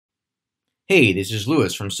Hey, this is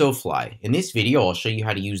Lewis from SoFly. In this video, I'll show you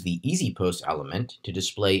how to use the Easy Post element to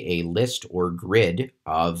display a list or grid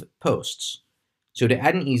of posts. So to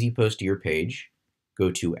add an Easy Post to your page,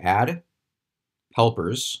 go to Add,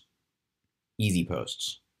 Helpers, Easy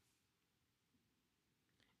Posts.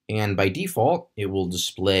 And by default, it will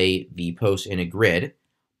display the post in a grid,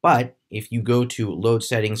 but if you go to Load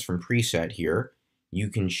Settings from Preset here, you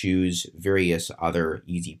can choose various other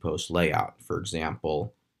Easy Post layout. For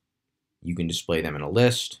example, you can display them in a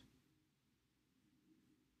list.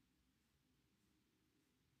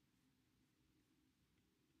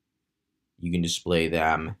 You can display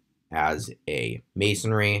them as a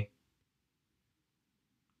masonry.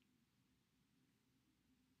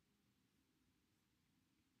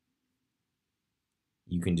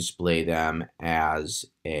 You can display them as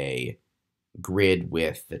a grid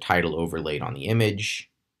with the title overlaid on the image.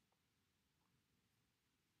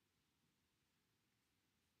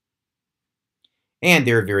 And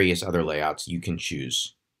there are various other layouts you can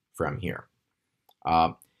choose from here.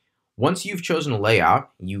 Once you've chosen a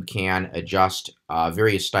layout, you can adjust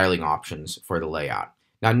various styling options for the layout.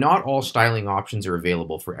 Now, not all styling options are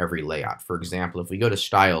available for every layout. For example, if we go to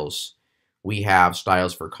Styles, we have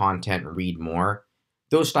styles for Content and Read More.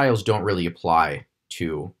 Those styles don't really apply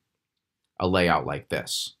to a layout like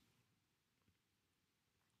this.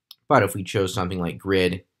 But if we chose something like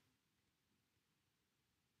Grid,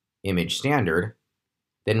 Image Standard,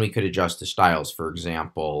 then we could adjust the styles. For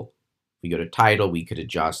example, if we go to Title, we could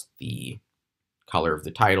adjust the color of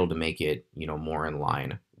the title to make it, more in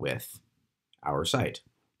line with our site.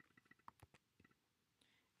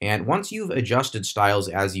 And once you've adjusted styles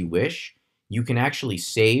as you wish, you can actually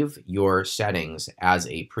save your settings as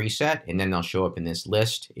a preset, and then they'll show up in this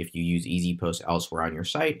list if you use Easy Post elsewhere on your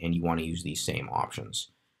site and you want to use these same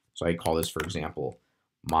options. So I call this, for example,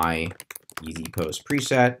 my Easy Post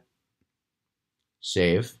preset.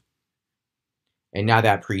 Save, and now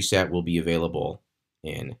that preset will be available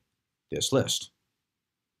in this list.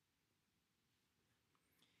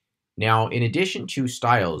 Now, in addition to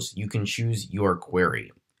styles, you can choose your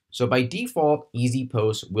query. So by default, Easy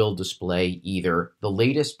Post will display either the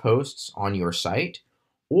latest posts on your site,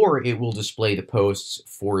 or it will display the posts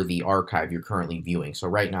for the archive you're currently viewing. So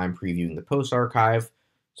right now I'm previewing the post archive,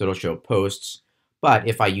 so it'll show posts. But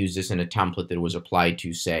if I use this in a template that was applied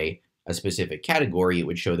to, say, a specific category, it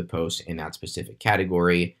would show the posts in that specific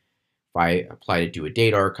category. If I applied it to a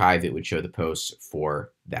date archive, it would show the posts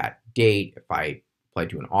for that date. If I applied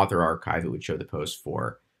to an author archive, it would show the posts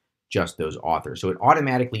for just those authors. So it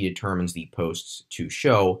automatically determines the posts to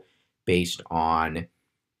show based on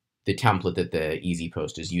the template that the Easy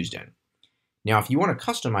Post is used in. Now, if you want to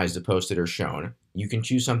customize the posts that are shown, you can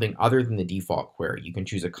choose something other than the default query. You can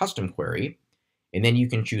choose a custom query, and then you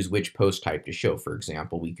can choose which post type to show. For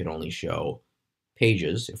example, we could only show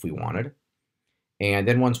pages if we wanted. And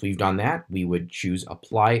then once we've done that, we would choose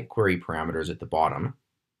Apply Query Parameters at the bottom.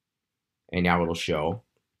 And now it'll show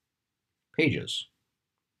pages.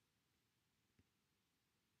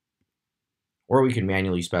 Or we can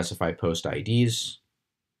manually specify post IDs.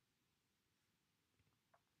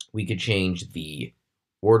 We could change the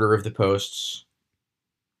order of the posts.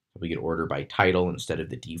 We could order by title instead of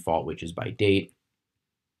the default, which is by date.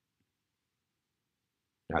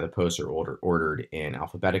 Now the posts are ordered in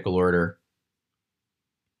alphabetical order.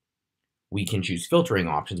 We can choose filtering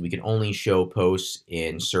options. We can only show posts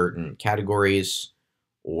in certain categories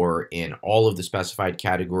or in all of the specified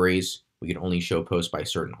categories. We can only show posts by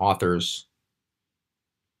certain authors.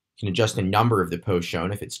 You can adjust the number of the posts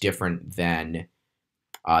shown if it's different than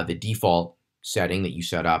the default setting that you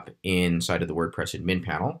set up inside of the WordPress admin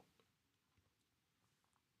panel.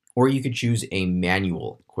 Or you could choose a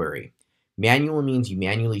manual query. Manual means you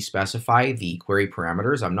manually specify the query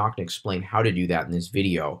parameters. I'm not going to explain how to do that in this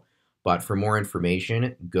video, but for more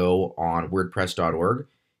information, go on wordpress.org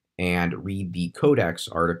and read the Codex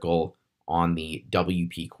article on the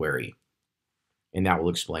WP query, and that will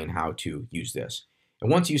explain how to use this. And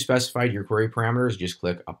once you've specified your query parameters, just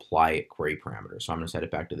click Apply Query Parameters. So I'm going to set it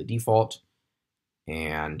back to the default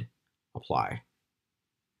and apply.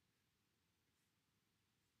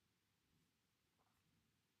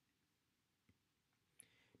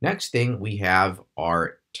 Next thing we have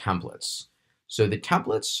are templates. So the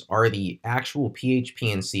templates are the actual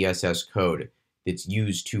PHP and CSS code that's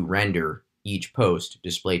used to render each post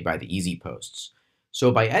displayed by the Easy Posts.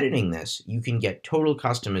 So by editing this, you can get total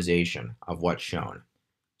customization of what's shown.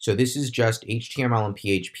 So this is just HTML and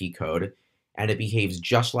PHP code, and it behaves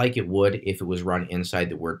just like it would if it was run inside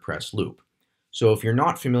the WordPress loop. So if you're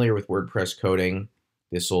not familiar with WordPress coding,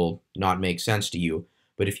 this will not make sense to you.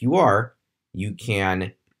 But if you are, you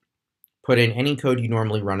can put in any code you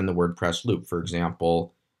normally run in the WordPress loop. For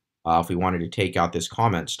example, if we wanted to take out this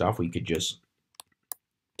comment stuff, we could just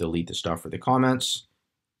delete the stuff for the comments,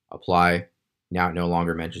 apply. Now it no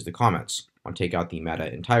longer mentions the comments. I'll take out the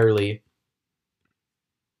meta entirely.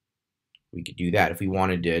 We could do that. If we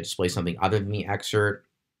wanted to display something other than the excerpt,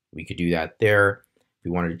 we could do that there. If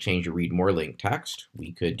we wanted to change the read more link text,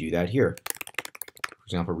 we could do that here. For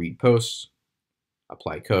example, read posts,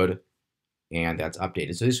 apply code, and that's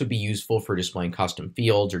updated. So this would be useful for displaying custom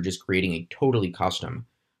fields or just creating a totally custom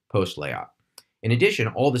post layout. In addition,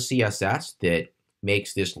 all the CSS that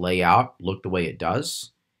makes this layout look the way it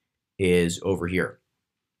does is over here.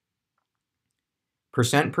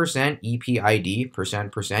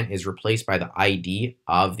 %% is replaced by the ID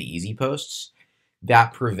of the easy posts.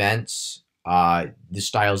 That prevents the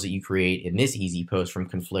styles that you create in this easy post from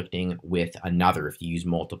conflicting with another if you use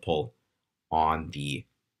multiple on the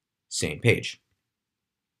same page.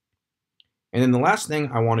 And then the last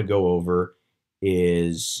thing I want to go over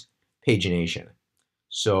is pagination.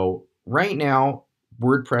 So right now,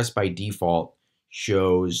 WordPress by default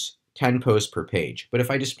shows 10 posts per page. But if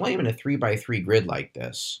I display them in a 3x3 grid like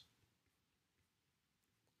this,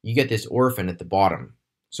 you get this orphan at the bottom.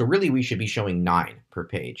 So really we should be showing 9 per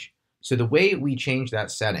page. So the way we change that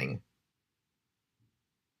setting,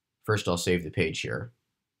 first I'll save the page here,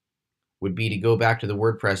 would be to go back to the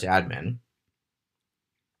WordPress admin,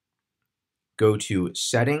 go to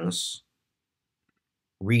Settings,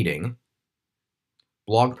 Reading,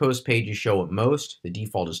 blog post pages show at most, the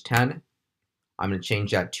default is 10. I'm going to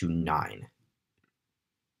change that to 9.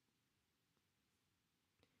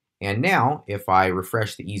 And now, if I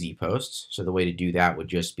refresh the easy posts, so the way to do that would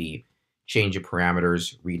just be change the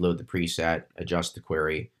parameters, reload the preset, adjust the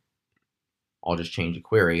query. I'll just change the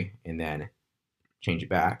query and then change it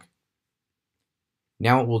back.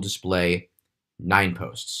 Now it will display 9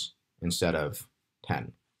 posts instead of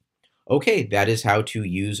 10. Okay, that is how to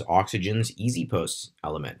use Oxygen's Easy Posts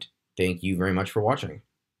element. Thank you very much for watching.